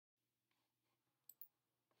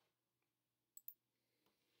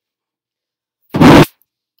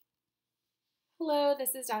Hello,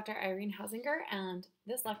 this is Dr. Irene Hausinger, and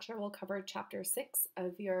this lecture will cover Chapter 6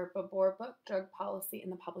 of your Babor book, Drug Policy in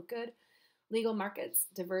the Public Good, Legal Markets,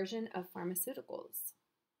 Diversion of Pharmaceuticals.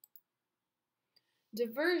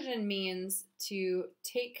 Diversion means to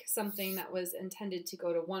take something that was intended to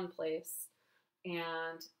go to one place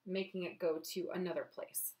and making it go to another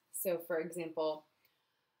place. So, for example,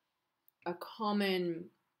 a common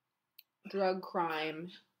drug crime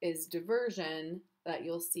is diversion that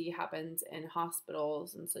you'll see happens in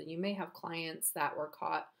hospitals. And so you may have clients that were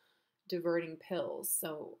caught diverting pills,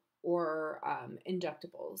 or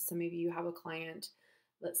injectables. So maybe you have a client,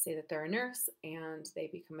 let's say that they're a nurse and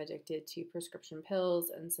they become addicted to prescription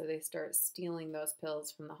pills, and so they start stealing those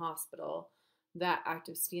pills from the hospital. That act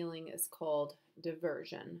of stealing is called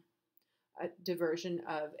diversion, a diversion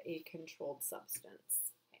of a controlled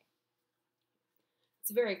substance. It's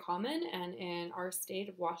very common, and in our state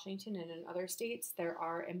of Washington and in other states, there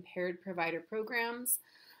are impaired provider programs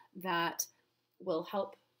that will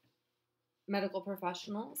help medical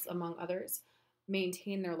professionals, among others,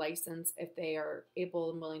 maintain their license if they are able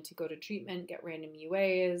and willing to go to treatment, get random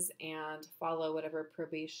UAs, and follow whatever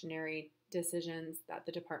probationary decisions that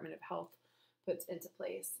the Department of Health puts into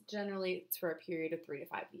place. Generally, it's for a period of 3 to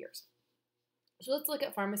 5 years. So let's look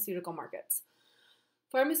at pharmaceutical markets.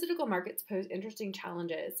 Pharmaceutical markets pose interesting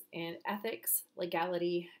challenges in ethics,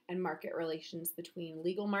 legality, and market relations between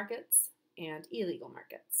legal markets and illegal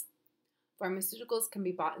markets. Pharmaceuticals can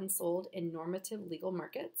be bought and sold in normative legal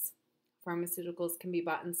markets. Pharmaceuticals can be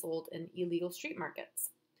bought and sold in illegal street markets.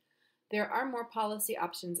 There are more policy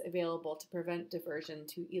options available to prevent diversion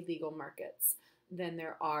to illegal markets than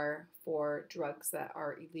there are for drugs that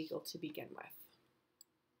are illegal to begin with.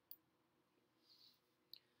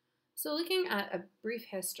 So looking at a brief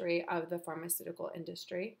history of the pharmaceutical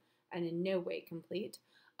industry, and in no way complete,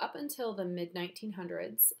 up until the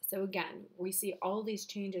mid-1900s, so again, we see all these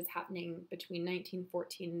changes happening between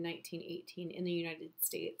 1914 and 1918 in the United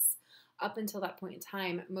States. Up until that point in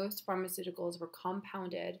time, most pharmaceuticals were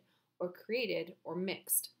compounded or created or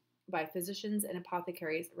mixed by physicians and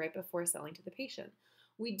apothecaries right before selling to the patient.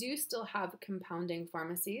 We do still have compounding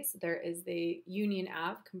pharmacies. There is the Union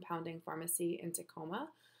Ave compounding pharmacy in Tacoma,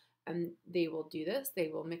 and they will do this. They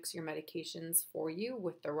will mix your medications for you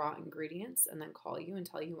with the raw ingredients and then call you and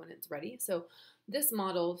tell you when it's ready. So this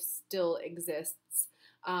model still exists.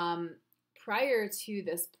 Prior to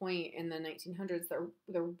this point in the 1900s,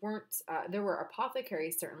 there were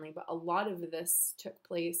apothecaries certainly, but a lot of this took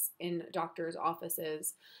place in doctors'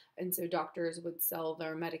 offices, and so doctors would sell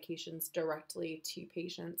their medications directly to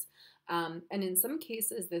patients. And in some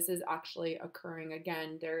cases, this is actually occurring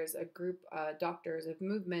again. There's a group, doctors of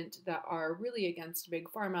movement, that are really against Big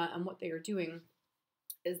Pharma, and what they are doing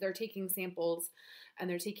is they're taking samples and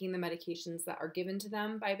they're taking the medications that are given to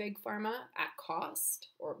them by Big Pharma at cost,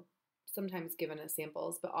 or sometimes given as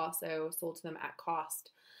samples, but also sold to them at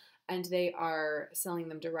cost, and they are selling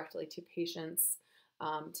them directly to patients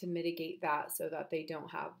to mitigate that so that they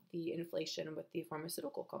don't have the inflation with the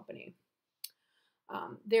pharmaceutical company.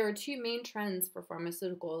 There are two main trends for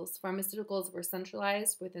pharmaceuticals. Pharmaceuticals were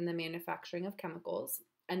centralized within the manufacturing of chemicals,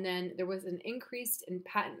 and then there was an increase in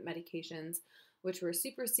patent medications, which were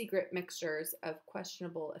super secret mixtures of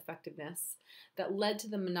questionable effectiveness that led to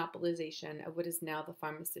the monopolization of what is now the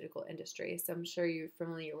pharmaceutical industry. So I'm sure you're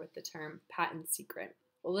familiar with the term patent secret.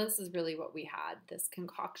 Well, this is really what we had, this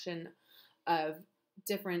concoction of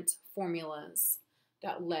different formulas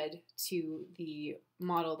that led to the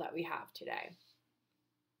model that we have today.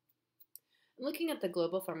 Looking at the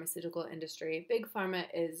global pharmaceutical industry, Big Pharma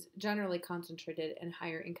is generally concentrated in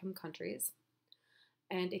higher income countries,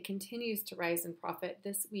 and it continues to rise in profit.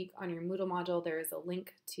 This week on your Moodle module, there is a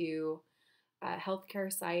link to a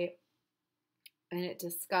healthcare site, and it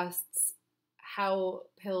discusses how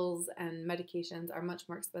pills and medications are much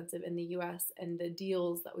more expensive in the US and the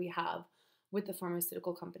deals that we have with the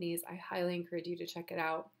pharmaceutical companies. I highly encourage you to check it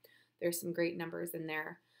out. There's some great numbers in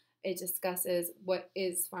there. It discusses what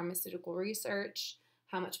is pharmaceutical research,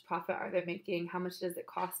 how much profit are they making, how much does it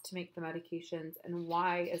cost to make the medications, and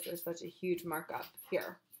why is there such a huge markup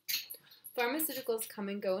here. Pharmaceuticals come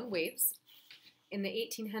and go in waves. In the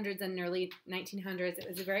 1800s and early 1900s, it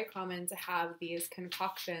was very common to have these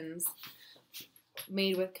concoctions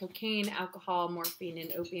made with cocaine, alcohol, morphine,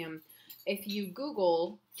 and opium. If you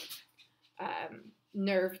Google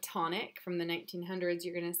nerve tonic from the 1900s,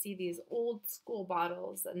 you're going to see these old school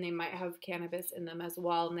bottles, and they might have cannabis in them as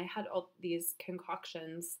well, and they had all these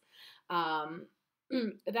concoctions.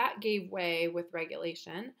 That gave way with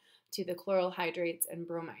regulation to the chloral hydrates and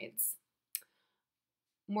bromides.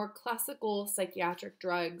 More classical psychiatric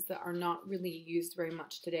drugs that are not really used very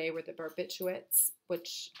much today were the barbiturates,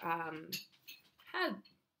 which had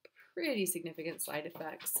pretty significant side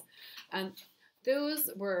effects. And those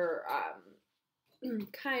were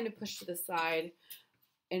kind of pushed to the side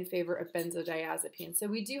in favor of benzodiazepines. So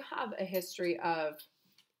we do have a history of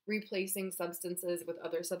replacing substances with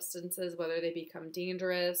other substances, whether they become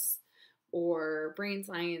dangerous or brain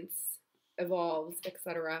science evolves,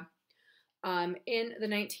 etc. In the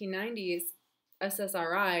 1990s,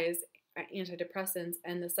 SSRIs, antidepressants,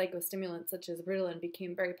 and the psychostimulants such as Ritalin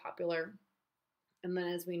became very popular. And then,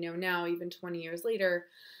 as we know now, even 20 years later,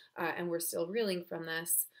 and we're still reeling from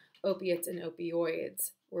this, opiates and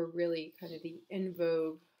opioids were really kind of the in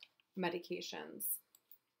vogue medications.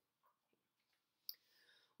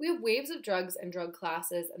 We have waves of drugs and drug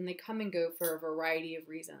classes, and they come and go for a variety of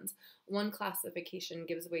reasons. One classification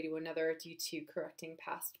gives way to another due to correcting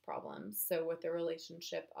past problems. So with the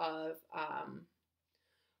relationship of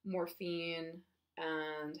morphine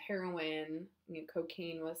and heroin,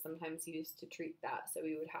 cocaine was sometimes used to treat that. So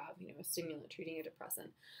we would have, a stimulant treating a depressant.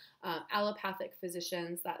 Allopathic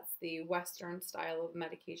physicians, that's the Western style of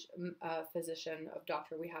medication, physician of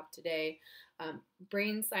doctor we have today.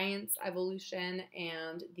 Brain science, evolution,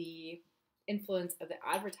 and the influence of the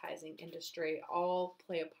advertising industry all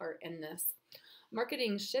play a part in this.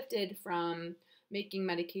 Marketing shifted from making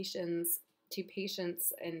medications to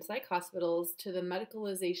patients in psych hospitals to the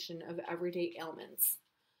medicalization of everyday ailments.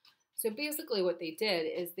 So basically what they did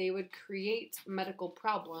is they would create medical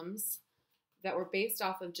problems that were based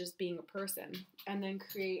off of just being a person and then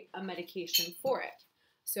create a medication for it.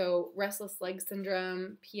 So restless leg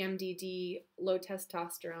syndrome, PMDD, low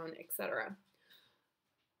testosterone, etc.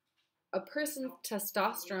 A person's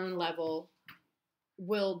testosterone level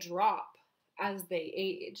will drop as they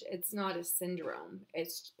age. It's not a syndrome.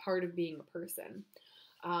 It's part of being a person.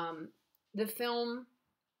 The film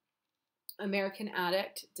American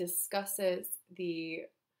Addict discusses the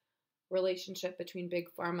relationship between big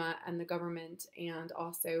pharma and the government and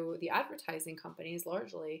also the advertising companies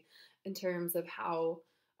largely in terms of how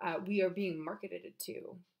we are being marketed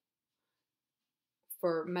to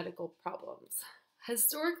for medical problems.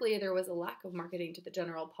 Historically, there was a lack of marketing to the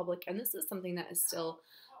general public, and this is something that is still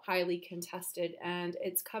highly contested, and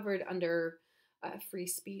it's covered under free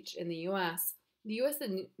speech in the U.S. The U.S.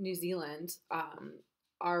 and New Zealand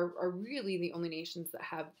are really the only nations that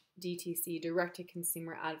have DTC,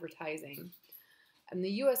 direct-to-consumer advertising. And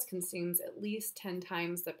the U.S. consumes at least 10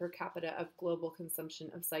 times the per capita of global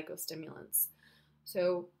consumption of psychostimulants.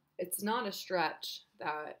 So it's not a stretch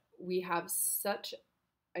that we have such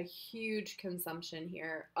a huge consumption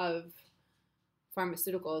here of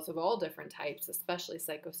pharmaceuticals of all different types, especially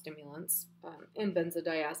psychostimulants, and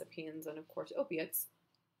benzodiazepines, and of course opiates.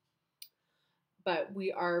 But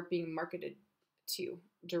we are being marketed to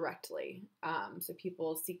directly. So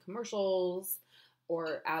people see commercials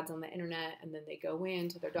or ads on the internet, and then they go in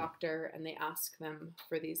to their doctor and they ask them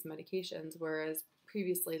for these medications, whereas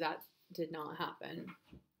previously that did not happen.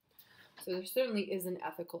 So there certainly is an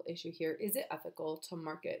ethical issue here. Is it ethical to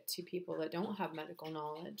market to people that don't have medical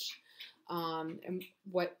knowledge? And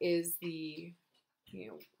what is the,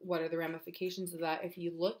 what are the ramifications of that? If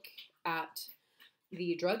you look at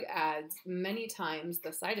the drug ads, many times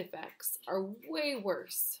the side effects are way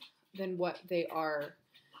worse than what they are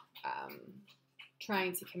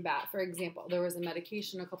trying to combat. For example, there was a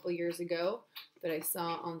medication a couple years ago that I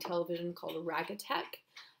saw on television called Ragatec,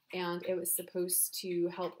 and it was supposed to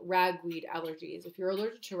help ragweed allergies. If you're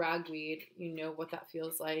allergic to ragweed, you know what that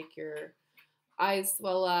feels like. Your eyes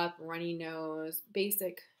swell up, runny nose,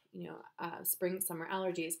 basic, spring, summer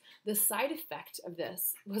allergies. The side effect of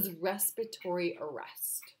this was respiratory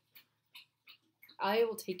arrest. I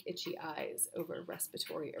will take itchy eyes over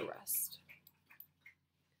respiratory arrest.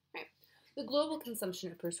 Right. The global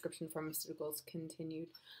consumption of prescription pharmaceuticals continued.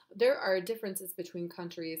 There are differences between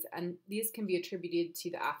countries, and these can be attributed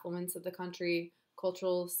to the affluence of the country,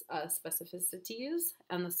 cultural specificities,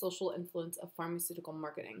 and the social influence of pharmaceutical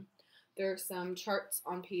marketing. There are some charts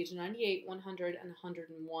on page 98, 100, and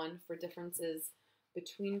 101 for differences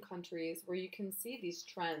between countries where you can see these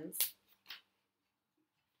trends.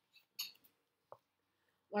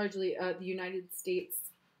 Largely, the United States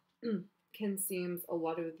consumes a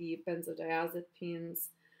lot of the benzodiazepines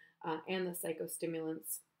and the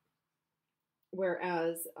psychostimulants,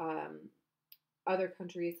 whereas other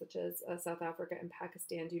countries such as South Africa and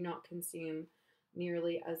Pakistan do not consume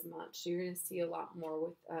nearly as much. So you're going to see a lot more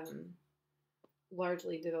with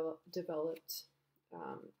largely developed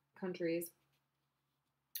countries.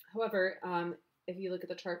 However, if you look at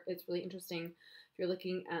the chart, it's really interesting. If you're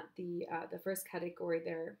looking at the first category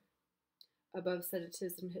there, above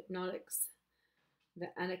sedatives and hypnotics, the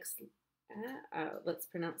let's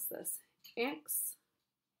pronounce this, anxiolytics.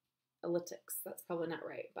 That's probably not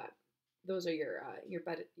right, but those are your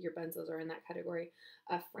benzos are in that category.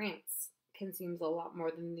 France consumes a lot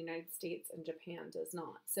more than the United States, and Japan does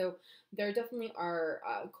not. So there definitely are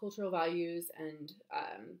cultural values and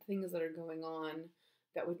things that are going on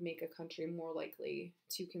that would make a country more likely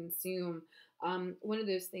to consume. One of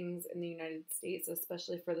those things in the United States,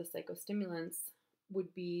 especially for the psychostimulants,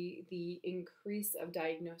 would be the increase of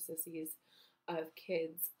diagnoses of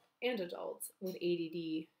kids and adults with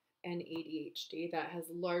ADD and ADHD that has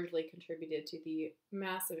largely contributed to the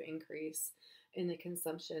massive increase in the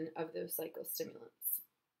consumption of those psychostimulants.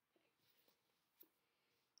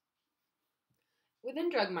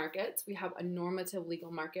 Within drug markets, we have a normative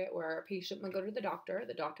legal market where a patient would go to the doctor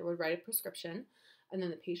would write a prescription, and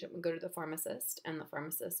then the patient would go to the pharmacist, and the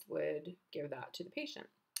pharmacist would give that to the patient.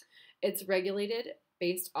 It's regulated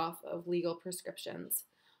based off of legal prescriptions.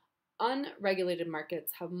 Unregulated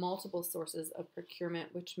markets have multiple sources of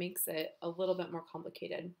procurement, which makes it a little bit more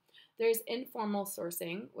complicated. There's informal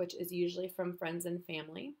sourcing, which is usually from friends and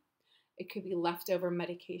family. It could be leftover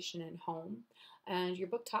medication at home. And your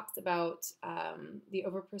book talks about the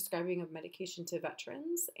overprescribing of medication to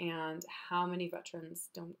veterans and how many veterans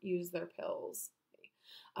don't use their pills.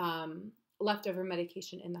 Leftover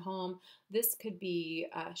medication in the home. This could be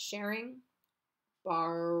sharing,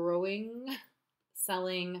 borrowing,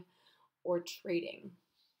 selling, or trading.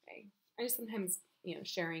 Okay, and sometimes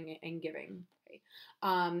sharing and giving. Okay,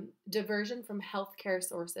 diversion from healthcare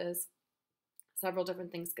sources. Several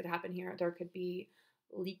different things could happen here. There could be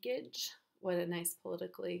leakage. What a nice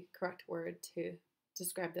politically correct word to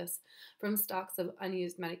describe this. From stocks of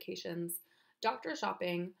unused medications. Doctor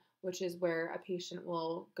shopping, which is where a patient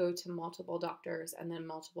will go to multiple doctors and then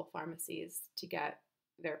multiple pharmacies to get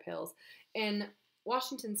their pills. In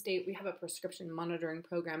Washington State, we have a prescription monitoring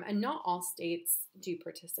program, and not all states do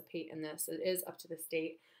participate in this. It is up to the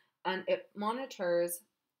state, and it monitors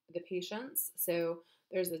the patients. So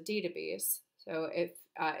there's a database. So if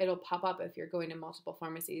it'll pop up if you're going to multiple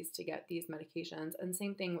pharmacies to get these medications, and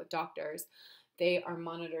same thing with doctors. They are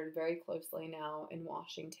monitored very closely now in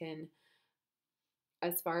Washington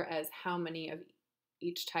as far as how many of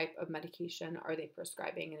each type of medication are they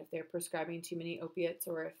prescribing, and if they're prescribing too many opiates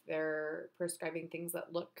or if they're prescribing things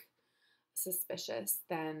that look suspicious,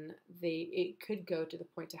 then it could go to the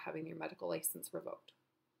point of having your medical license revoked.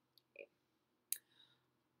 Okay.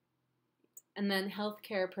 And then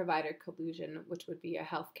healthcare provider collusion, which would be a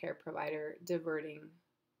healthcare provider diverting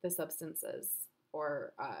the substances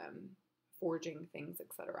or forging things,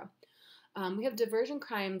 etc. We have diversion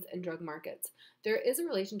crimes and drug markets. There is a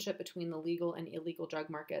relationship between the legal and illegal drug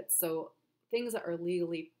markets. So things that are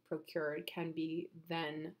legally procured can be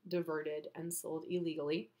then diverted and sold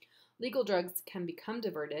illegally. Legal drugs can become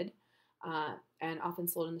diverted and often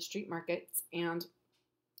sold in the street markets. And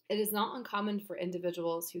it is not uncommon for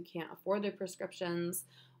individuals who can't afford their prescriptions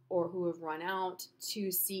or who have run out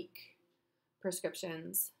to seek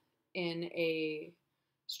prescriptions in a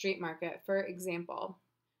street market. For example,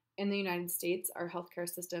 in the United States, our healthcare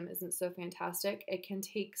system isn't so fantastic. It can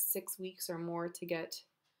take 6 weeks or more to get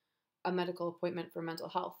a medical appointment for mental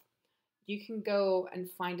health. You can go and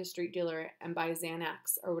find a street dealer and buy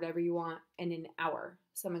Xanax or whatever you want in an hour.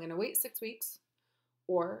 So am I going to wait 6 weeks,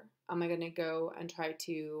 or am I going to go and try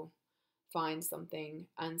to find something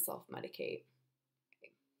and self-medicate?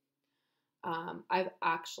 I've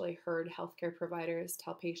actually heard healthcare providers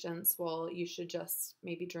tell patients, well, you should just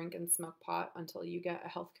maybe drink and smoke pot until you get a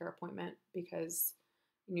healthcare appointment because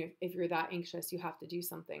if you're that anxious, you have to do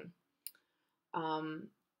something.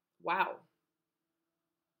 Wow.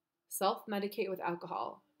 Self-medicate with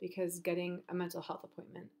alcohol because getting a mental health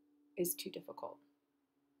appointment is too difficult.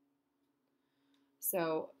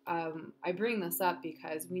 So I bring this up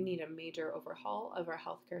because we need a major overhaul of our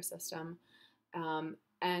healthcare system.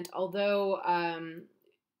 And although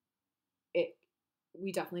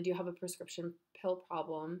we definitely do have a prescription pill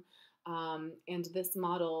problem, and this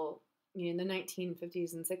model, in the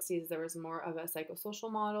 1950s and 60s, there was more of a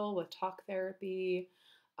psychosocial model with talk therapy.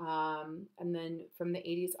 And then from the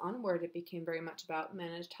 80s onward, it became very much about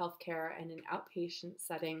managed healthcare and an outpatient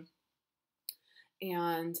setting.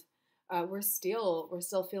 And we're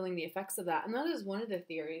still feeling the effects of that. And that is one of the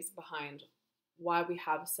theories behind why we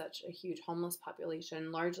have such a huge homeless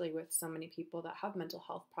population, largely with so many people that have mental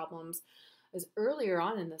health problems. As earlier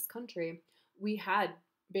on in this country, we had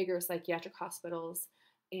bigger psychiatric hospitals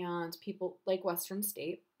and people like Western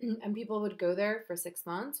State, and people would go there for 6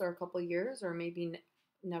 months or a couple years or maybe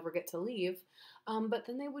never get to leave. But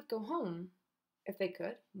then they would go home if they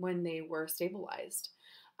could when they were stabilized.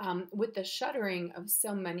 With the shuttering of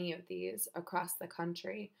so many of these across the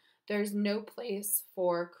country, there's no place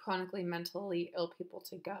for chronically mentally ill people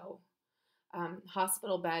to go.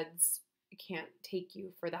 Hospital beds can't take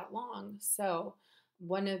you for that long. So,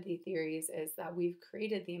 one of the theories is that we've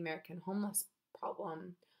created the American homeless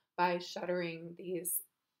problem by shuttering these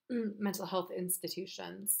mental health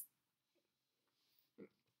institutions.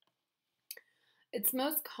 It's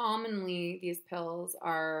most commonly, these pills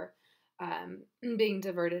are being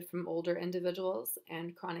diverted from older individuals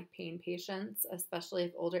and chronic pain patients, especially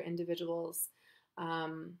if older individuals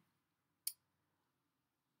um,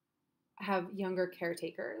 have younger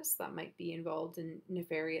caretakers that might be involved in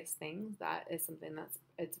nefarious things. That is something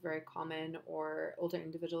it's very common, or older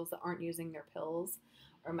individuals that aren't using their pills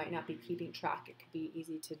or might not be keeping track. It could be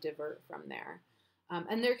easy to divert from there.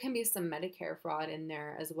 And there can be some Medicare fraud in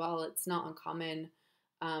there as well. It's not uncommon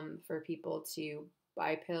for people to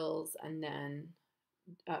buy pills and then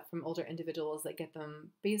from older individuals that get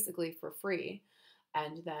them basically for free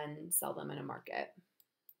and then sell them in a market.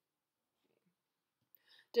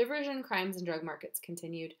 Diversion, crimes, and drug markets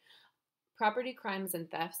continued. Property crimes and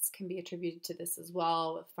thefts can be attributed to this as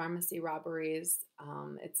well, with pharmacy robberies.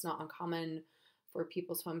 It's not uncommon for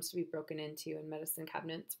people's homes to be broken into and medicine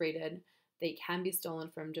cabinets raided. They can be stolen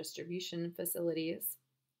from distribution facilities.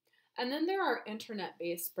 And then there are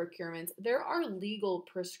internet-based procurements. There are legal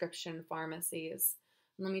prescription pharmacies.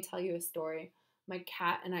 Let me tell you a story. My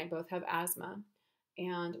cat and I both have asthma,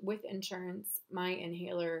 and with insurance, my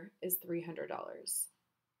inhaler is $300.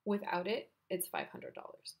 Without it, it's $500.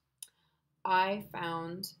 I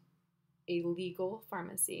found a legal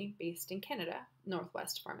pharmacy based in Canada,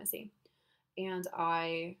 Northwest Pharmacy, and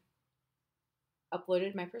I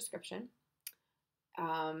uploaded my prescription.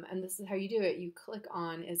 And this is how you do it. You click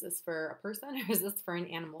on, is this for a person or is this for an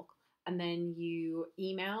animal? And then you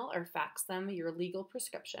email or fax them your legal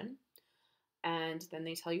prescription. And then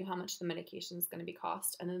they tell you how much the medication is going to be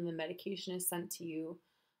cost. And then the medication is sent to you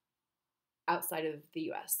outside of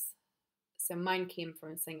the US. So mine came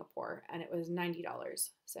from Singapore and it was $90.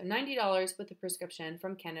 So $90 with the prescription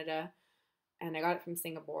from Canada, and I got it from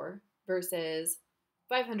Singapore, versus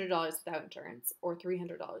 $500 without insurance or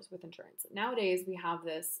 $300 with insurance. Nowadays, we have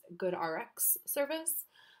this GoodRx service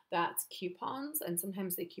that's coupons, and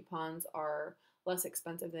sometimes the coupons are less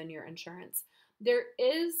expensive than your insurance. There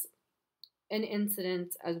is an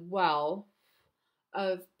incident as well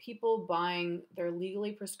of people buying their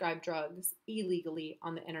legally prescribed drugs illegally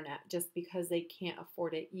on the internet just because they can't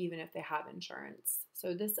afford it even if they have insurance.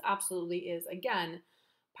 So this absolutely is, again,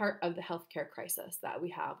 part of the healthcare crisis that we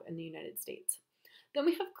have in the United States. Then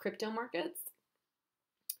we have crypto markets.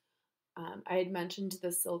 I had mentioned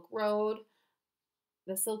the Silk Road.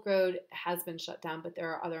 The Silk Road has been shut down, but there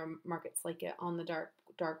are other markets like it on the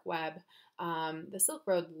dark web. The Silk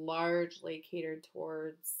Road largely catered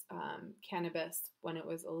towards cannabis when it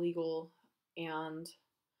was illegal and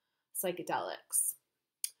psychedelics.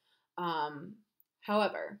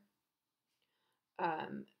 However,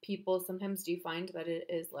 people sometimes do find that it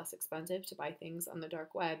is less expensive to buy things on the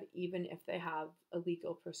dark web, even if they have a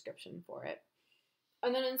legal prescription for it.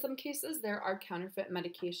 And then in some cases, there are counterfeit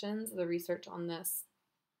medications. The research on this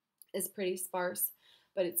is pretty sparse,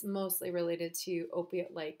 but it's mostly related to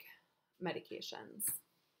opiate-like medications.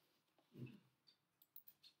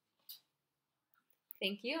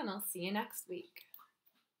 Thank you, and I'll see you next week.